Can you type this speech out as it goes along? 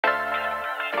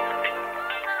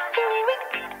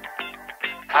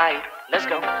Alright, let's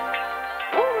go. Alright,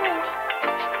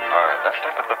 let's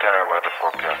take a look at our weather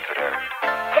forecast today.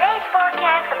 Today's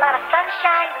forecast, a lot of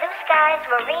sunshine, blue skies,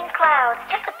 marine clouds.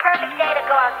 Just a perfect day to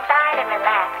go outside and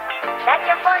relax. That's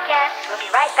your forecast. We'll be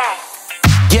right back.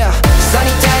 Yeah,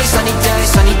 sunny days, sunny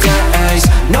days, sunny days.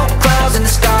 No clouds in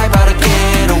the sky, about to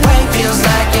get away. Feels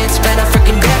like it's been a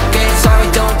freaking decade. Sorry,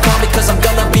 don't call me cause I'm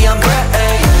gonna be on break.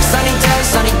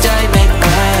 Sunny day, make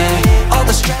way. All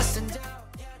the stress and doubt.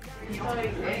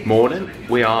 Morning,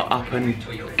 we are up and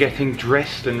getting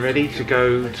dressed and ready to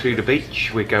go to the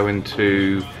beach. We're going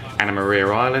to AMI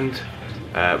Island.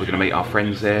 We're going to meet our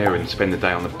friends there and spend the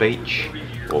day on the beach,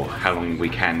 or how long we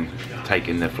can take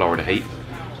in the Florida heat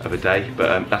of a day.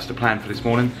 But that's the plan for this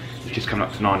morning. It's just coming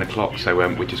up to 9 o'clock, so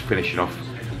we're just finishing off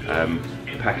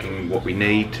packing what we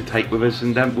need to take with us,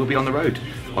 and we'll be on the road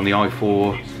on the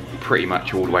I-4 pretty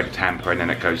much all the way to Tampa, and then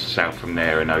it goes south from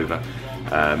there and over.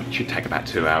 It should take about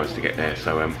 2 hours to get there,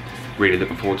 so really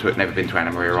looking forward to it. Never been to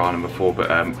AMI Island before, but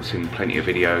I've seen plenty of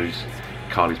videos.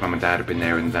 Carly's mum and dad have been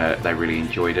there and they really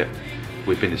enjoyed it.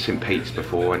 We've been to St. Pete's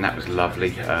before and that was lovely.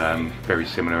 Very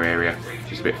similar area,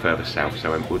 just a bit further south,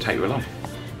 so we'll take you along.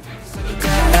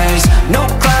 No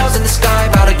clouds in the sky,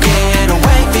 about to get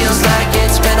away. Feels like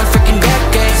it's been a freaking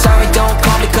decade. Sorry, don't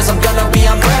call me cause I'm gonna be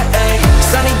on break.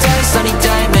 Sunny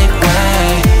day, make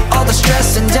way. All the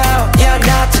stress and doubt, yeah,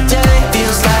 not today.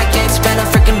 Feels like it's been a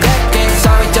freaking decade.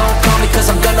 Sorry, don't call me cause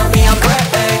I'm gonna be on break.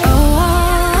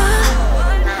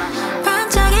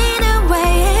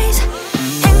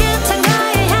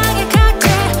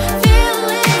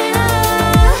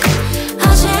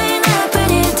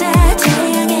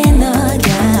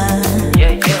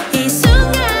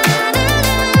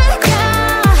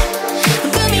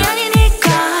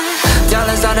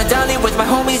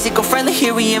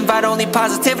 Here we invite only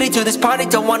positivity to this party.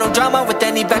 Don't want no drama with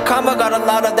any bad karma. Got a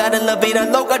lot of that in La Vida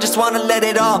Loca. Just wanna let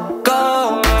it all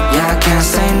go. Yeah, I can't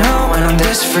say no when I'm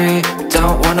this free.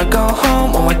 Don't wanna go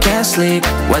home, oh I can't sleep.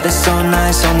 Weather's so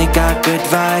nice, only got good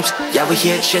vibes. Yeah, we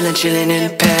here chillin', chillin'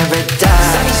 in paradise.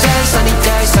 Sunny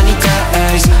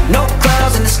days. No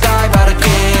clouds in the sky, about to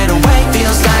get away.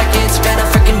 Feels like it's been a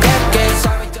freaking decade.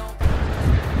 Sorry, don't.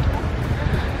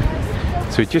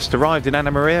 So we just arrived in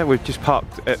AMI. We've just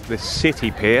parked at the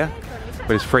city pier where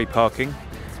there's free parking.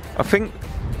 I think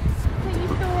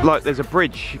like there's a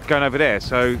bridge going over there,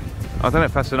 so I don't know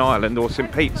if that's an island or St.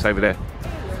 Pete's over there.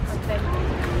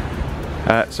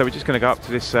 So we're just going to go up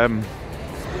to this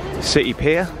city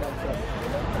pier,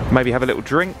 maybe have a little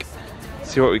drink,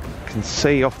 see what we can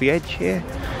see off the edge here.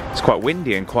 It's quite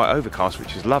windy and quite overcast,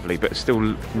 which is lovely, but it's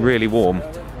still really warm.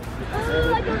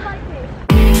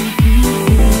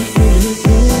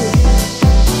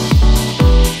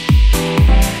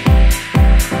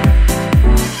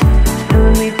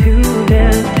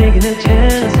 Taking a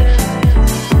chance.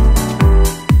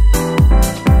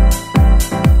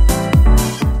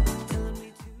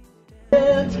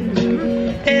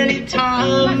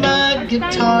 Anytime my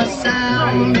guitar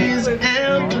sound is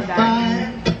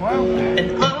amplified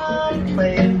and I'm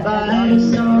playing by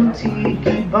some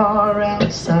tiki bar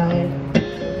outside,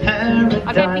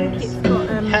 paradise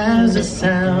has a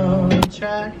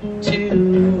soundtrack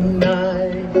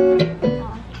tonight.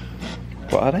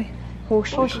 What are they?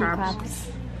 Horseshoe crabs.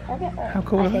 How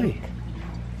cool are they?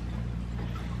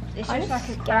 It's just like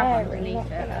a crab underneath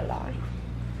it. Lie.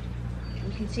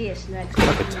 You can see its legs. It's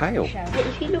like a tail. But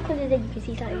if you look under there, you can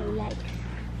see like your legs.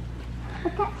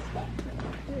 Look at that.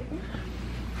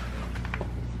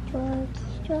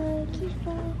 Strike.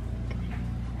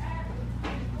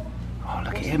 Oh,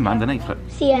 look at him underneath. Look.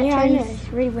 See, it's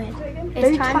really weird.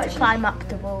 It's trying to climb up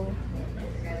the wall.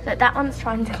 Look, that one's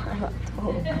trying to climb up the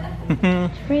wall.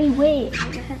 It's really weird.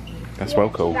 That's well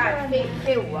cool. They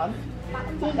feel one.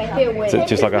 They feel weird. Is it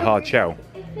just like a hard shell?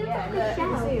 Yeah,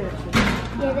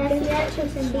 that's the actual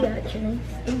sea urchin.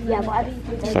 Yeah, but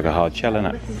It's like a hard shell,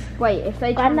 isn't it? Wait, if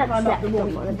they try and climb up the wall,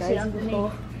 you can see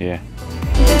underneath. Yeah.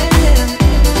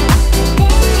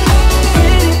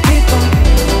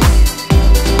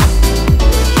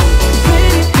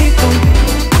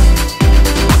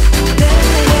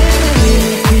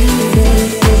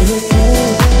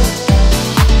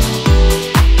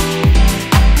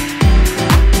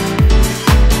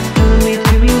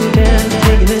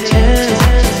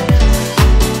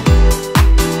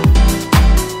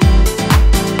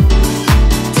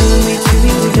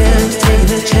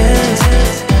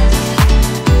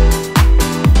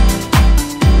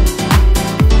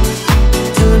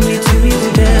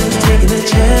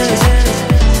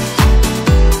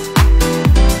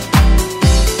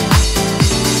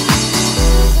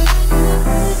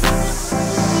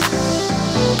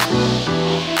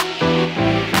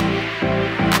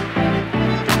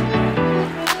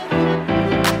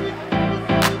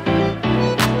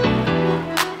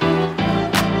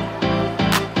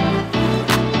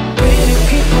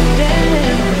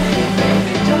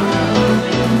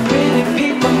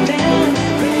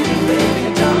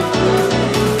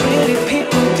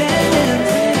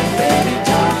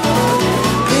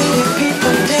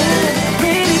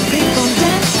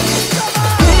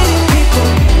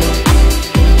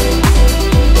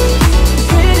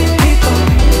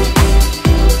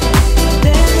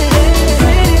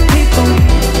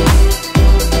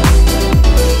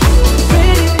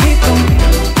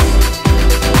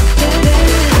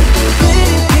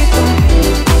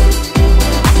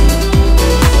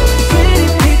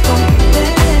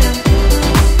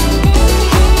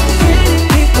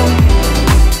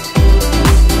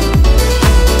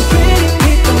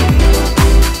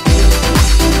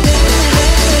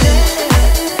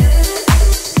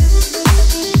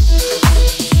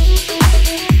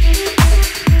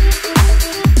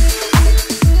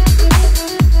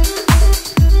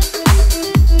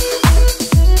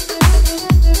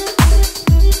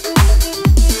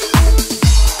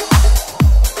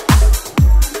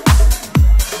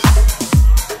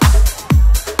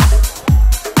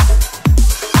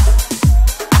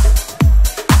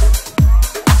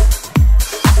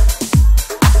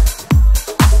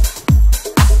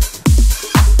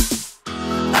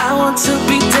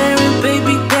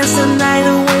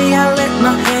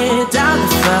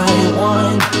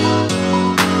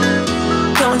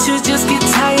 must get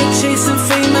tired chasing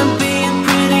fame and being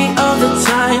pretty all the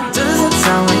time. Doesn't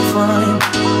sound like fun.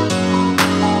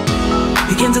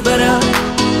 You can do better.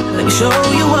 Let me show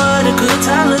you what a good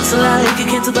time looks like. You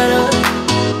can do better.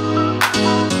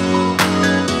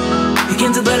 You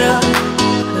can do better.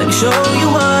 Let me show you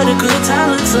what a good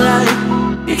time looks like.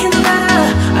 You can do better.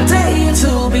 I dare you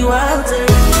to be wilder.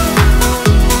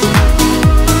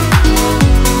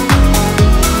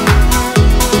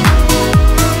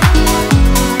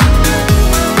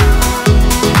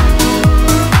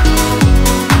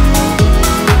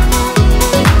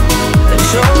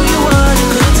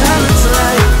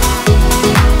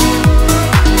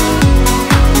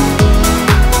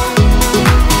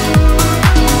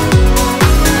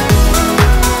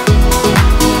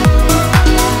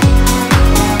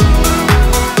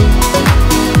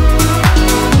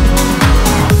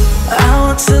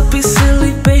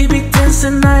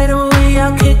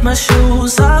 My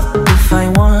shoes off if I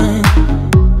want.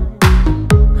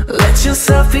 Let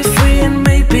yourself be free and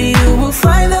maybe you will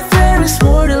find that there is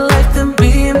more to life than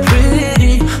being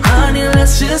pretty. Honey,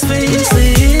 let's just face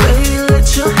it. Baby,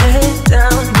 let your head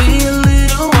down, be a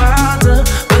little wilder.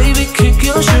 Baby, kick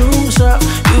your shoes off,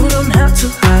 you don't have to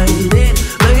hide it.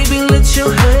 Baby, let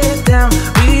your head down,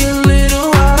 be a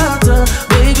little wilder.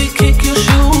 Baby, kick your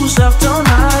shoes off, don't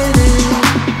hide it.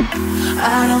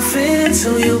 I don't fit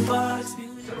to your box.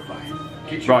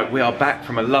 Right, we are back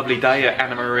from a lovely day at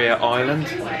Anna Maria Island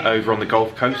over on the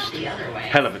Gulf Coast.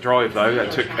 Hell of a drive though,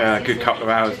 that took a good couple of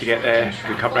hours to get there, a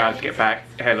good couple of hours to get back,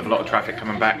 hell of a lot of traffic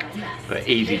coming back, but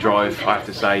easy drive, I have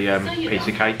to say, piece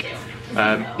of cake.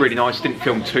 Really nice, didn't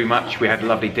film too much. We had a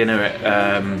lovely dinner at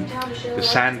the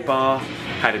Sandbar,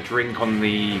 had a drink on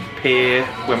the pier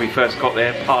when we first got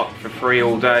there, parked for free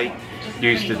all day.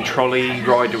 Used the trolley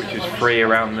ride, which was free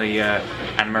around the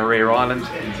Anna Maria Island.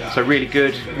 So really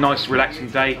good, nice relaxing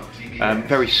day.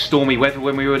 Very stormy weather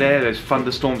when we were there. There's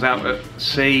thunderstorms out at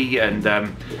sea and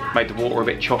made the water a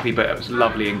bit choppy, but it was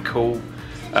lovely and cool.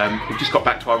 We've just got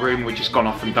back to our room. We've just gone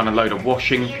off and done a load of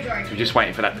washing. So we're just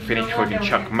waiting for that to finish before we can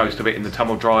chuck most of it in the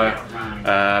tumble dryer.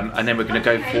 And then we're going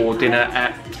to go for dinner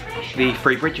at the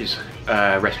Three Bridges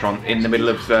restaurant in the middle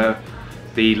of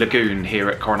the lagoon here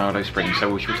at Coronado Springs,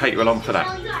 so we shall take you along for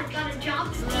that.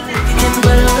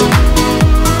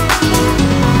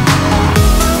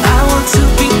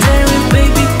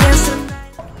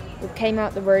 We came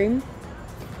out the room,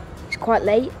 it's quite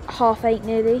late, 8:30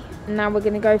 nearly, and now we're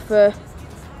going to go for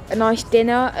a nice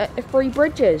dinner at the Three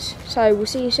Bridges, so we'll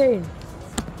see you soon.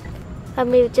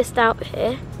 And we were just out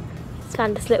here,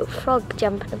 found this little frog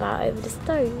jumping about over the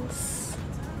stones.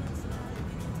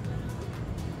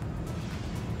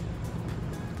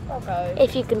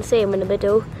 If you can see him in the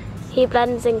middle, he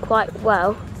blends in quite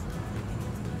well.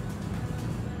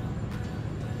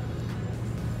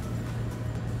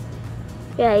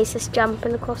 Yeah, he's just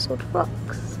jumping across all the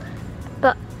rocks.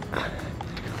 But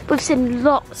we've seen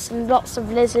lots and lots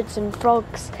of lizards and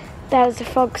frogs. There was a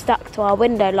frog stuck to our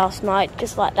window last night,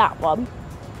 just like that one.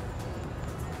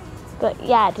 But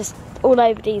yeah, just all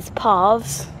over these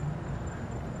paths.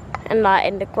 And like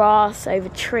in the grass, over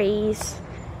trees.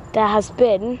 There has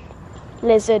been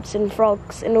lizards and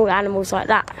frogs and all animals like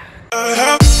that.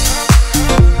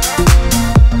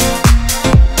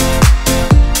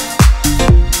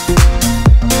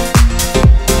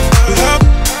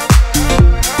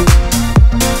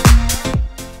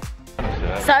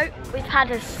 So we've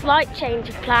had a slight change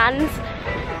of plans.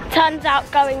 Turns out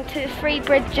going to Three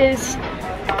Bridges,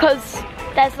 because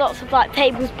there's lots of like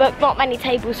tables booked, not many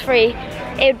tables free.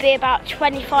 It would be about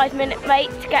 25-minute wait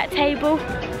to get a table.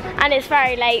 And it's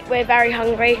very late, we're very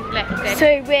hungry.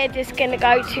 So we're just gonna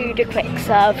go to the quick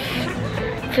serve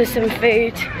for some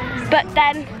food. But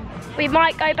then we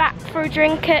might go back for a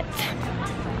drink at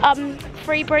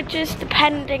Three Bridges,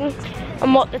 depending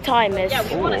on what the time is.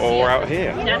 Or out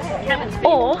here.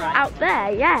 Or out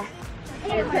there, yeah.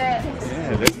 Yeah,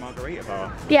 the margarita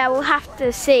bar. Yeah, we'll have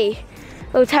to see.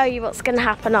 We'll tell you what's gonna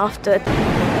happen afterwards.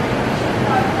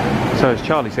 So as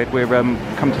Charlie said, we're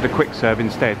come to the quick serve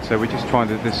instead, so we're just trying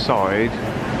to decide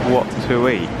what to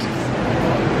eat.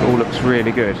 It all looks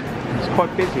really good. It's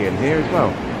quite busy in here as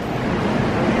well.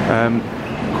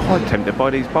 Quite tempted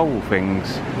by these bowl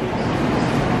things.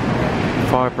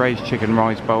 Fire braised chicken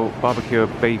rice bowl, barbecue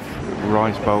beef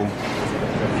rice bowl.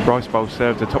 Rice bowl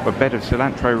served atop a bed of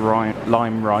cilantro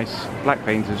lime rice, black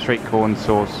beans and sweet corn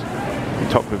sauce,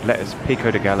 topped with lettuce,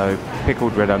 pico de gallo,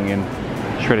 pickled red onion,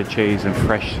 shredded cheese and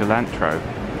fresh cilantro.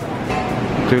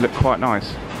 Do look quite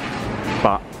nice,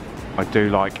 but I do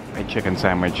like a chicken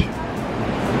sandwich.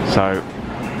 So,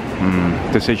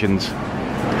 decisions.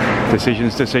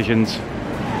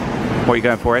 What are you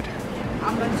going for, Ed?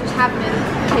 I'm just having a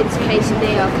kid's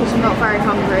quesadilla because I'm not very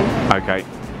hungry. Okay.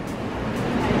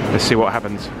 Let's see what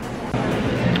happens.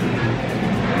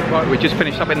 Right, we just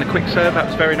finished up in the quick serve. That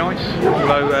was very nice.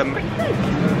 Although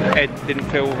Ed didn't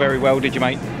feel very well, did you,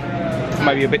 mate?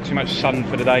 Maybe a bit too much sun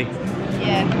for the day.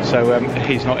 Yeah. So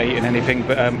he's not eating anything,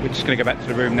 but we're just going to go back to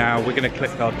the room now. We're going to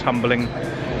clip our tumbling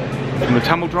from the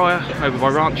tumble dryer over by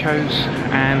Rancho's,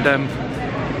 and I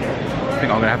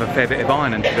think I'm going to have a fair bit of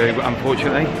ironing to do,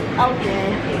 unfortunately. Oh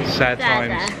dear. Sad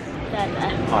times.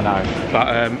 I know,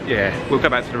 but yeah, we'll go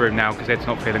back to the room now because Ed's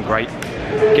not feeling great.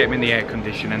 Get him in the air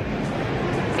conditioning,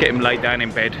 get him laid down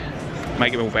in bed,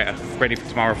 make him all better, ready for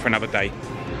tomorrow for another day.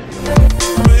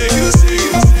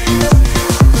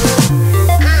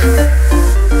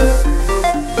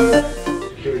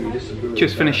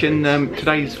 Just finishing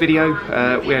today's video.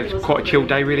 We had quite a chill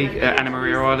day really at AMI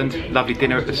Pier Island. Lovely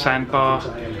dinner at the Sandbar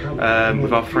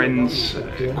with our friends.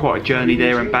 Quite a journey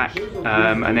there and back.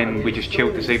 And then we just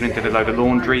chilled this evening, did a load of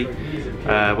laundry.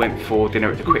 Went for dinner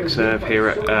at the quick serve here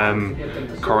at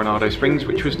Coronado Springs,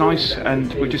 which was nice.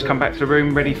 And we've just come back to the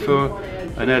room ready for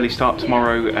an early start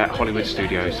tomorrow at Hollywood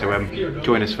Studios. So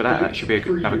join us for that. That should be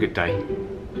another good day.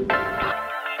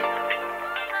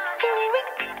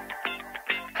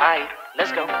 Hi,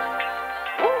 let's go. Alright,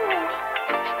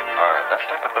 let's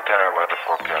take a look at our weather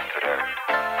forecast today.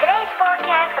 Today's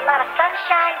forecast, a lot of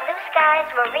sunshine, blue skies,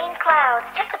 marine clouds.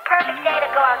 Just a perfect day to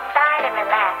go outside and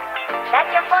relax.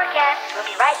 That's your forecast. We'll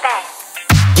be right back.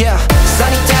 Yeah,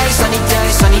 sunny days, sunny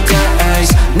days, sunny days.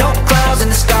 No clouds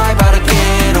in the sky, about to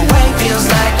get away. Feels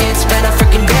like it's been a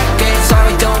freaking decade.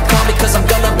 Sorry, don't call me cause I'm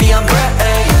gonna be on break.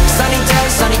 Sunny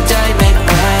day, make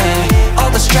way. All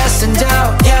the stress and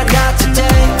doubt, yeah, not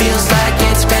today. Feels like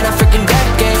it's been a freaking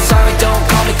decade. Sorry, don't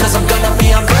call me cause I'm gonna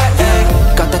be on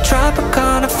break. Got the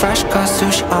Tropicana, fresh cut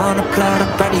sushi on a platter.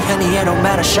 Ready, honey, it don't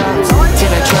matter, shots.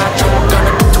 Till I try, I'm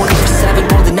gonna be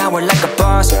 24/7, more than hour like a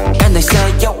boss. And they say,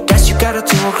 yo, guess you got a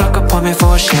 2 o'clock appointment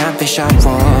for a champagne shot,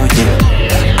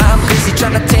 yeah. I'm busy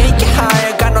trying to take you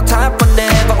higher. Got no time for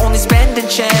never, only spending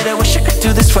cheddar. Wish I could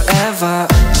do this forever.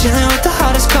 Chilling with the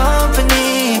hottest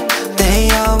company.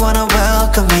 They all wanna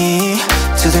welcome me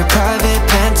to their private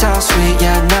penthouse suite,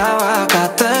 yeah, no.